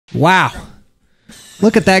Wow.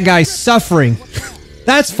 Look at that guy suffering.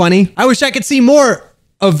 That's funny. I wish I could see more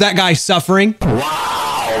of that guy suffering.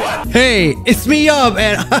 Wow. Hey, it's me up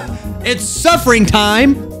and it's suffering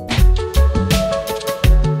time.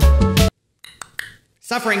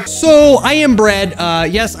 Suffering. So I am bread.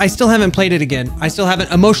 Yes, I still haven't played it again. I still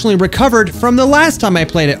haven't emotionally recovered from the last time I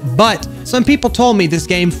played it, but some people told me this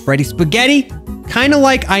game, Freddy Spaghetti, kind of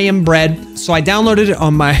like I am bread. So I downloaded it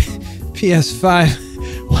on my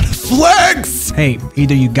PS5. What a flex! Hey,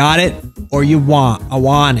 either you got it or you want. I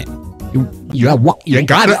want it. You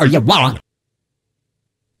got it or you want.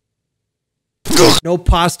 No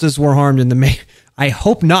pastas were harmed in the making. I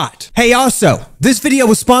hope not. Hey, also, this video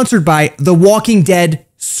was sponsored by The Walking Dead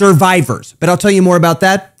Survivors, but I'll tell you more about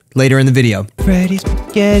that later in the video. Freddy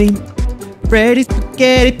Spaghetti, Freddy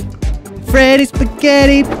Spaghetti, Freddy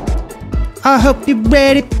Spaghetti. I hope you're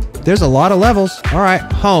ready. There's a lot of levels. All right,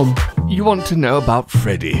 home. You want to know about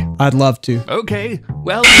Freddy? I'd love to. Okay,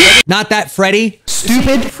 well... Not that Freddy.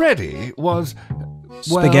 Stupid. Freddy was...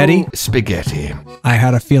 well, Spaghetti? Spaghetti. I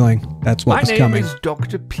had a feeling that's what was coming. My name is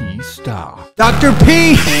Dr. P. Star. Dr.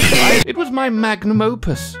 P! It was my magnum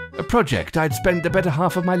opus, a project I'd spent the better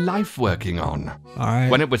half of my life working on. All right.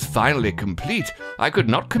 When it was finally complete, I could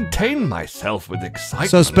not contain myself with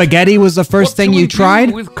excitement. So spaghetti was the first thing you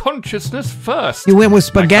tried? With consciousness first. You went with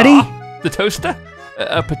spaghetti? The toaster?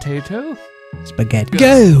 A potato? Spaghetti.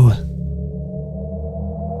 Go!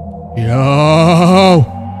 Yo!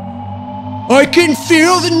 I can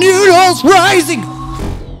feel the noodles rising!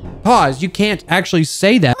 Pause, you can't actually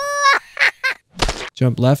say that.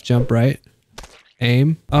 Jump left, jump right.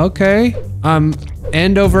 Aim. Okay. I'm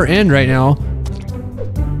end over end right now.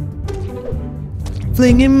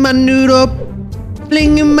 Flinging my noodle.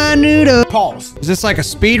 Flinging my noodle. Pause. Is this like a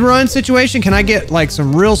speed run situation? Can I get like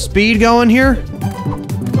some real speed going here?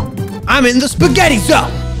 I'm in the spaghetti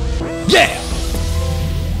zone! Yeah!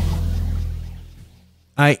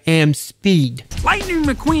 I am speed. Lightning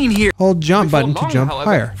McQueen here. Hold jump Before button long, to jump however,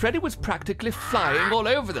 higher. Freddy was practically flying all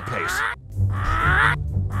over the place.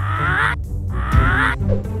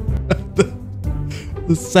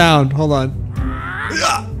 The sound, hold on.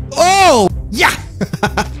 Oh! Yeah!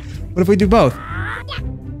 What if we do both?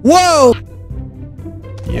 Whoa!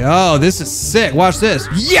 Yo, this is sick. Watch this.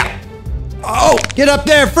 Yeah! Oh! Get up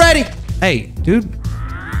there, Freddy! Hey, dude.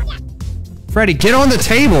 Freddy, get on the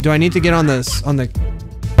table. Do I need to get on this? On the...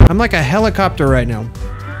 I'm like a helicopter right now.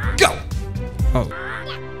 Go! Oh.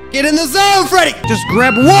 Get in the zone, Freddy! Just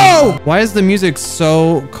grab... Whoa! Why is the music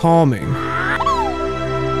so calming?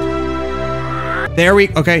 There we...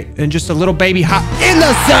 Okay, and just a little baby hop in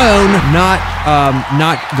the zone!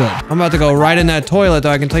 Not good. I'm about to go right in that toilet,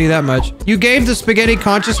 though, I can tell you that much. You gave the spaghetti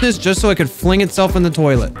consciousness just so it could fling itself in the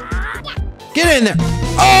toilet. Get in there!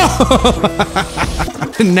 Oh!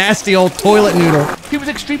 Nasty old toilet noodle. He was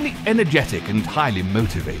extremely energetic and highly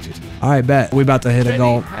motivated. I bet we about to hit a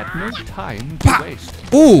goal. Had no time to waste.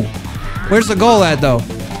 Ooh! Where's the goal at, though?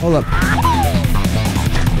 Hold up.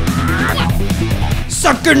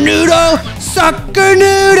 Sucker noodle! Sucker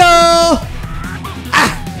noodle!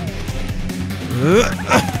 Ah!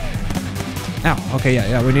 Ow. Okay,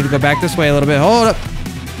 yeah. We need to go back this way a little bit. Hold up.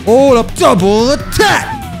 Hold up. Double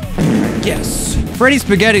attack! Yes. Freddy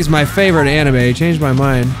Spaghetti's my favorite anime. He changed my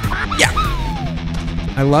mind. Yeah.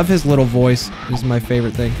 I love his little voice. This is my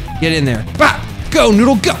favorite thing. Get in there. Bah! Go,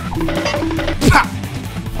 noodle, go! Bah!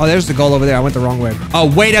 Oh, there's the goal over there. I went the wrong way. Oh,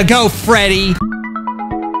 way to go, Freddy!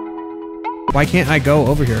 Why can't I go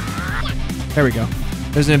over here? There we go.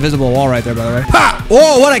 There's an invisible wall right there, by the way. Ha!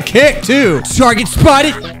 Oh, what a kick, too! Target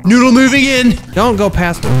spotted! Noodle moving in! Don't go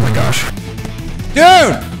past... Oh my gosh.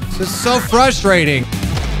 Dude! This is so frustrating.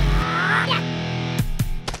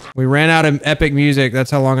 We ran out of epic music.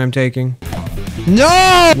 That's how long I'm taking.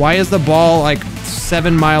 No! Why is the ball like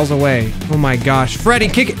 7 miles away? Oh my gosh. Freddy,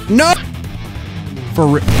 kick it. No!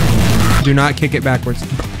 Do not kick it backwards.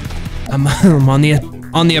 I'm on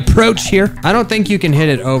the approach here. I don't think you can hit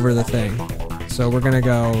it over the thing. So we're gonna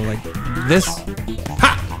go like this.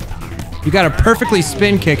 Ha! You gotta perfectly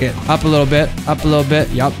spin kick it. Up a little bit. Up a little bit.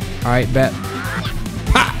 Yup. All right, bet.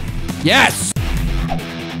 Ha! Yes!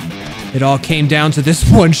 It all came down to this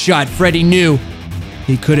one shot. Freddy knew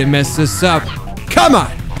he couldn't mess this up. Come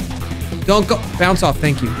on! Don't go. Bounce off.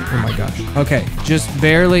 Thank you. Oh my gosh. Okay. Just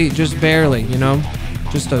barely, you know?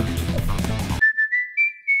 Just a...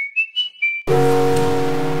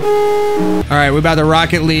 All right, we're about to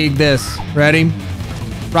Rocket League this. Ready?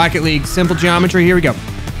 Rocket League, simple geometry. Here we go.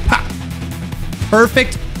 Ha!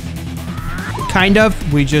 Perfect. Kind of.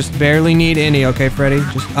 We just barely need any. Okay, Freddy.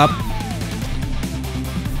 Just up.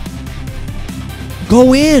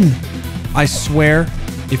 Go in! I swear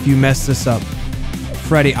if you mess this up.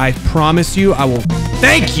 Freddy, I promise you, I will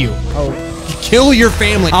thank you. I'll kill your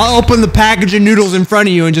family. I'll open the package of noodles in front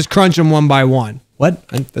of you and just crunch them one by one. What?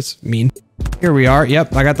 That's mean. Here we are.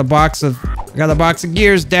 Yep, I got the box of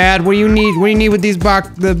gears, Dad. What do you need? What do you need with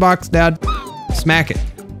the box, Dad? Smack it.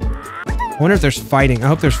 I wonder if there's fighting. I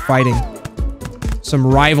hope there's fighting. Some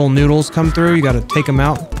rival noodles come through. You gotta take them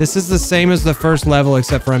out. This is the same as the first level,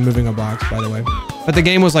 except for I'm moving a box, by the way. But the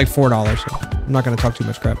game was like $4, so I'm not gonna talk too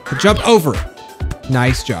much crap. But jump over it.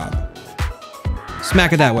 Nice job.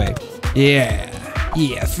 Smack it that way. Yeah.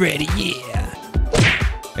 Yeah, Freddy, yeah.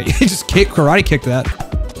 Hey, you just karate kicked that.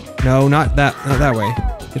 No, not that way.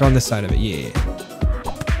 Get on this side of it, yeah.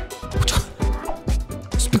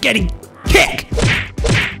 Spaghetti kick!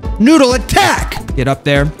 Noodle attack! Get up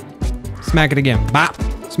there. Smack it again. Bop.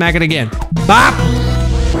 Smack it again. Bop!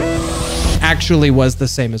 Actually was the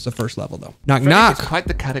same as the first level, though. Knock, knock. Freddy is quite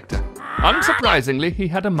the character. Unsurprisingly, he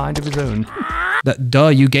had a mind of his own. Duh,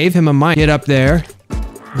 you gave him a mind. Get up there.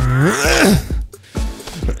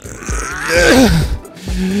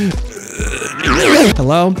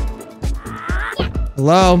 Hello?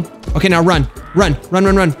 Hello? Okay, now run. Run.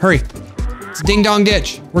 Hurry. It's ding dong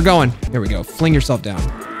ditch. We're going. There we go. Fling yourself down.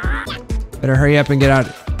 Better hurry up and get out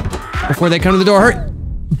before they come to the door. Hurry.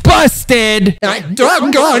 Busted!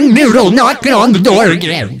 Doggone noodle knocking on the door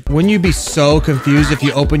again. Wouldn't you be so confused if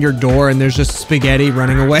you open your door and there's just spaghetti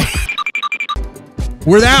running away?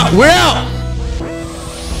 We're out! We're out!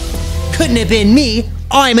 Couldn't have been me.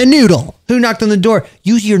 I'm a noodle. Who knocked on the door?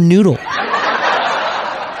 Use your noodle.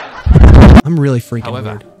 I'm really freaking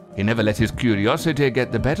However, weird. he never let his curiosity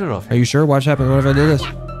get the better of him. Are you sure? Watch happen. What if I do this?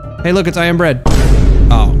 Hey, look, it's I am bread.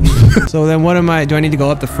 Oh. So then what am I? Do I need to go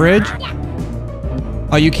up the fridge?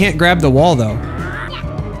 Oh, you can't grab the wall, though.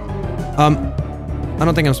 I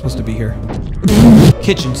don't think I'm supposed to be here.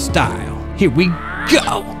 Kitchen style. Here we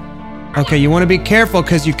go. Okay, you want to be careful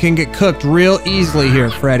because you can get cooked real easily here,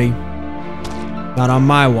 Freddy. Not on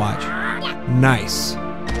my watch. Nice.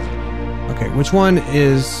 Okay, which one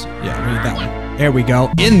is... Yeah, we need that one. There we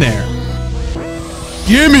go. In there.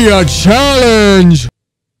 Give me a challenge!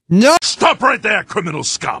 No! Stop right there, criminal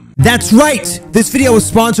scum! That's right! This video is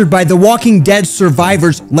sponsored by The Walking Dead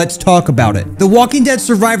Survivors. Let's talk about it. The Walking Dead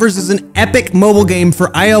Survivors is an epic mobile game for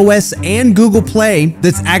iOS and Google Play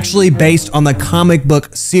that's actually based on the comic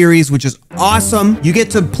book series, which is awesome. You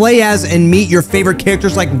get to play as and meet your favorite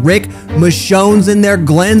characters like Rick, Michonne's in there,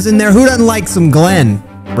 Glenn's in there. Who doesn't like some Glenn?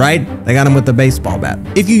 Right? They got him with the baseball bat.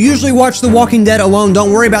 If you usually watch The Walking Dead alone,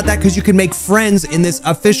 don't worry about that because you can make friends in this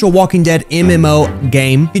official Walking Dead MMO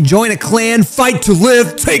game. You join a clan, fight to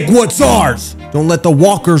live, take what's ours. Don't let the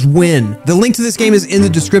walkers win. The link to this game is in the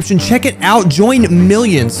description. Check it out. Join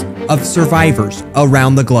millions of survivors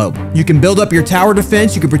around the globe. You can build up your tower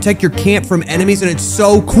defense. You can protect your camp from enemies, and it's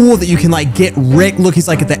so cool that you can like get Rick. Look, he's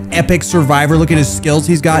like the epic survivor. Look at his skills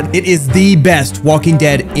he's got. It is the best Walking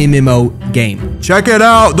Dead MMO game. Check it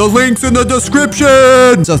out. The link's in the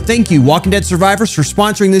description. So thank you, Walking Dead Survivors, for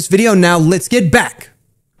sponsoring this video. Now let's get back.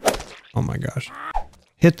 Oh my gosh.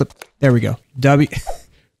 Hit the, there we go. W.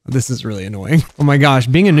 This is really annoying. Oh my gosh,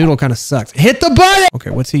 being a noodle kind of sucks. Hit the button. Okay,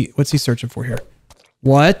 what's he searching for here?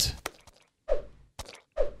 What?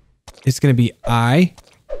 It's gonna be what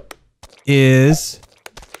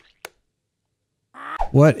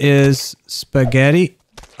is spaghetti?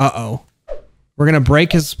 Uh-oh. We're gonna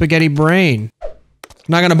break his spaghetti brain. I'm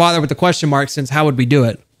not gonna bother with the question mark since how would we do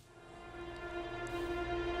it?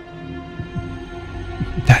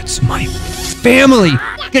 That's my family!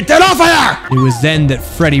 Get that off of there! It was then that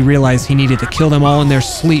Freddy realized he needed to kill them all in their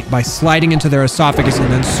sleep by sliding into their esophagus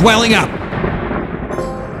and then swelling up.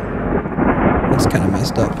 That's kind of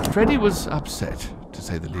messed up. Freddy was upset, to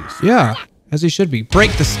say the least. Yeah, as he should be.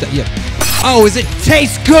 Break the stuff. Yeah. Oh, is it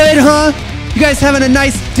taste good, huh? You guys having a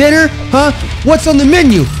nice dinner, huh? What's on the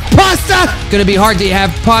menu? Pasta! Gonna be hard to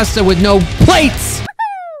have pasta with no plates.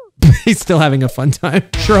 He's still having a fun time.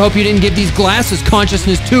 Sure hope you didn't give these glasses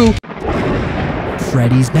consciousness too.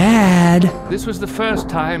 Freddy's bad. This was the first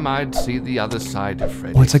time I'd see the other side of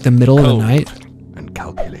Freddy. Oh, it's like the middle of the night. And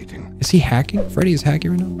calculating. Is he hacking? Freddy is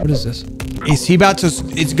hacking right now? What is this? Is he about to,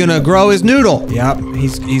 it's gonna grow his noodle. Yep,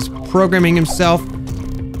 he's programming himself.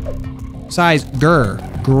 Size,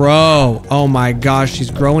 grow. Oh my gosh, he's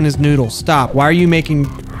growing his noodle. Stop. Why are you making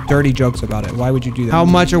dirty jokes about it? Why would you do that? How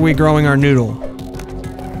much are we growing our noodle?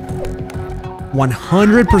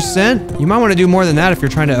 100%? You might want to do more than that if you're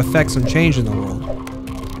trying to affect some change in the world.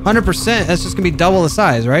 100%, that's just gonna be double the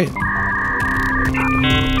size, right?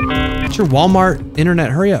 It's your Walmart internet,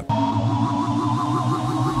 hurry up.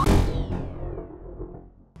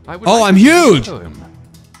 Oh, I'm huge!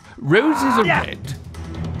 Roses are red,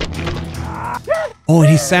 Oh, and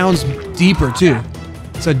he sounds deeper too.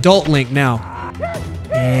 It's adult Link now.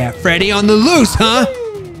 Yeah, Freddy on the loose, huh?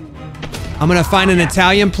 I'm gonna find an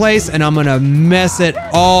Italian place and I'm gonna mess it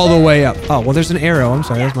all the way up. Oh, well, there's an arrow. I'm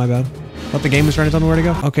sorry, that's my bad. Thought the game was trying to tell me where to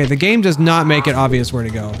go. Okay, the game does not make it obvious where to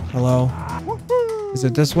go. Hello? Is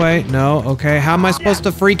it this way? No, okay. How am I supposed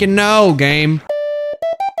to freaking know, game?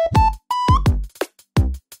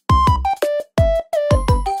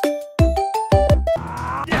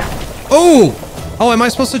 Oh! Oh, am I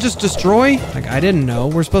supposed to just destroy? Like, I didn't know.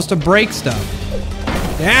 We're supposed to break stuff.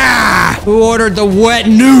 Ah! Who ordered the wet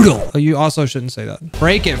noodle? Oh, you also shouldn't say that.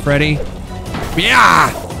 Break it, Freddy.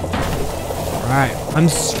 Yeah! Alright.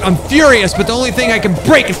 I'm furious, but the only thing I can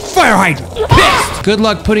break is fire hydrant. Pissed! Good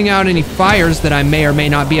luck putting out any fires that I may or may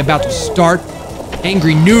not be about to start.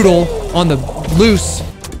 Angry noodle on the loose.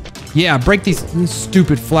 Yeah, break these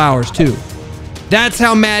stupid flowers, too. That's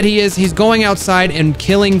how mad he is. He's going outside and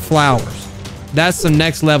killing flowers. That's some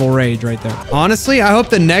next level rage right there. Honestly, I hope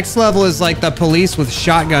the next level is like the police with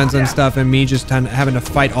shotguns and stuff and me just having to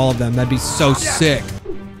fight all of them. That'd be so sick.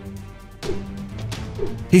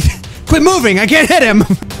 Quit moving, I can't hit him.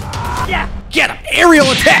 Get him, aerial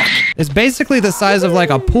attack. It's basically the size of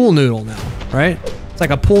like a pool noodle now, right? It's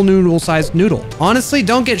like a pool noodle sized noodle. Honestly,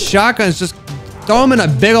 don't get shotguns, just throw them in a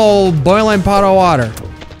big old boiling pot of water.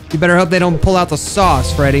 You better hope they don't pull out the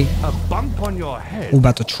sauce, Freddy. A bump on your head. We're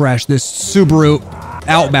about to trash this Subaru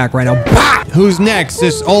Outback right now. Bah! Who's next?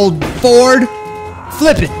 This old Ford?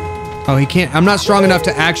 Flip it. Oh, he can't. I'm not strong enough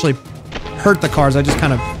to actually hurt the cars. I just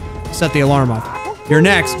kind of set the alarm off. You're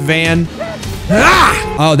next, van.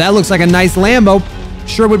 Ah! Oh, that looks like a nice Lambo.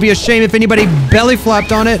 Sure would be a shame if anybody belly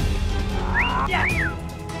flopped on it.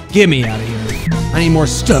 Get me out of here. I need more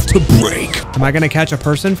stuff to break. Am I gonna catch a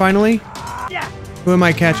person finally? Who am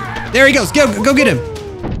I catching? There he goes. Go get him.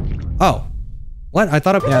 Oh. What? I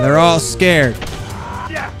thought yeah, they're all scared.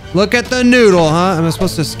 Look at the noodle, huh? Am I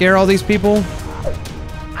supposed to scare all these people?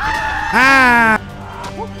 Ah!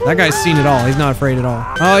 That guy's seen it all. He's not afraid at all.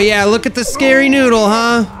 Oh, yeah. Look at the scary noodle,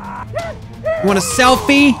 huh? You want a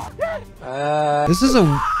selfie? This is a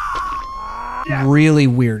really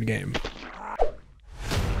weird game.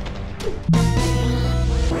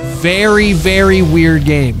 Very, very weird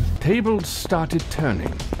game. Tables started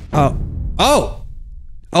turning. Oh. Oh!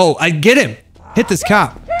 Oh, I get him! Hit this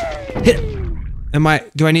cop. Hit him.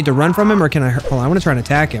 Do I need to run from him or can I hurt? Hold on, I want to try and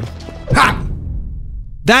attack him. Ha!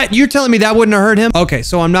 You're telling me that wouldn't have hurt him? Okay,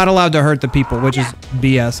 so I'm not allowed to hurt the people, which is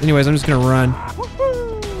BS. Anyways, I'm just gonna run.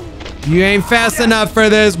 You ain't fast enough for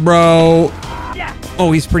this, bro.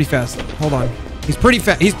 Oh, he's pretty fast. Hold on. He's pretty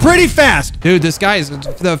fast. He's pretty fast! Dude, this guy is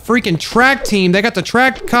the freaking track team. They got the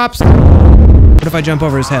track cops. What if I jump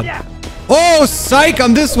over his head? Oh, psych!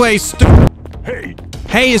 I'm this way, Hey!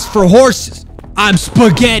 Hey is for horses. I'm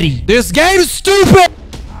spaghetti. This game's stupid!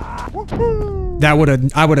 I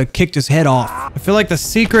would have kicked his head off. I feel like the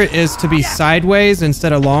secret is to be sideways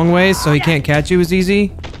instead of long ways so he can't catch you as easy. You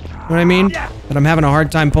know what I mean? But I'm having a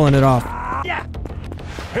hard time pulling it off.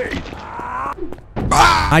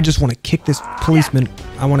 I just want to kick this policeman.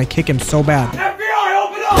 I want to kick him so bad. FBI,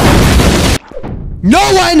 open up! No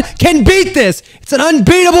one can beat this! It's an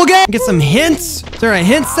unbeatable game! Get some hints? Is there a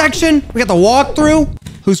hint section? We got the walkthrough?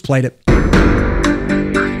 Who's played it?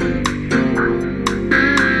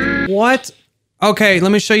 What? Okay,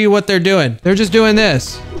 let me show you what they're doing. They're just doing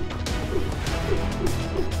this.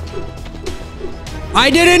 I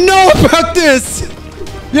didn't know about this!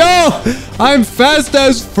 Yo! I'm fast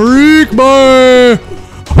as freak, boy!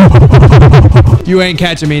 You ain't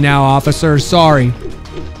catching me now, officer. Sorry.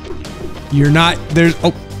 You're not.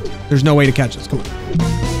 There's no way to catch us. Come on.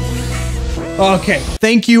 Okay.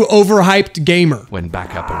 Thank you, overhyped gamer. When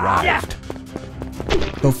backup arrived.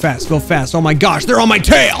 Go fast, go fast. Oh my gosh, they're on my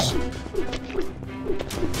tail.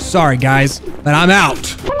 Sorry, guys, but I'm out.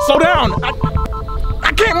 Slow down! I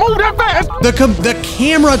can't move that fast! The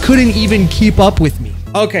camera couldn't even keep up with me.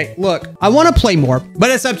 Okay, look, I want to play more,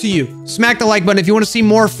 but it's up to you. Smack the like button. If you want to see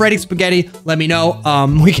more Freddy Spaghetti, let me know.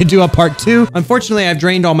 We could do a part 2. Unfortunately, I've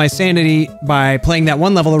drained all my sanity by playing that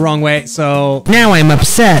one level the wrong way, so now I'm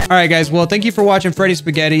upset. All right, guys, well, thank you for watching Freddy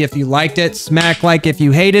Spaghetti. If you liked it, smack like if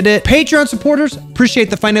you hated it. Patreon supporters, appreciate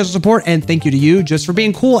the financial support, and thank you to you just for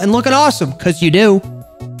being cool and looking awesome, because you do.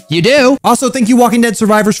 You do. Also, thank you Walking Dead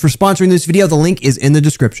Survivors for sponsoring this video. The link is in the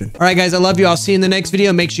description. All right, guys, I love you. I'll see you in the next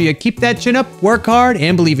video. Make sure you keep that chin up, work hard,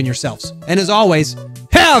 and believe in yourselves. And as always,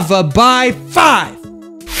 have a bye 5.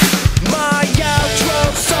 My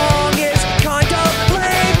outro song is kind of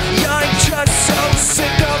lame. I'm just so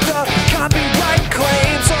sick of the copyright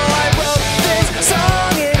claims. So I wrote this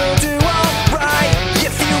song, it'll do alright.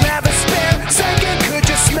 If you have a spare second, could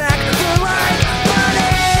you smack the like button?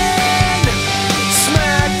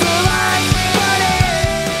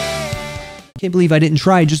 Can't believe I didn't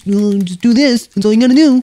try. Just do this. That's all you gotta do.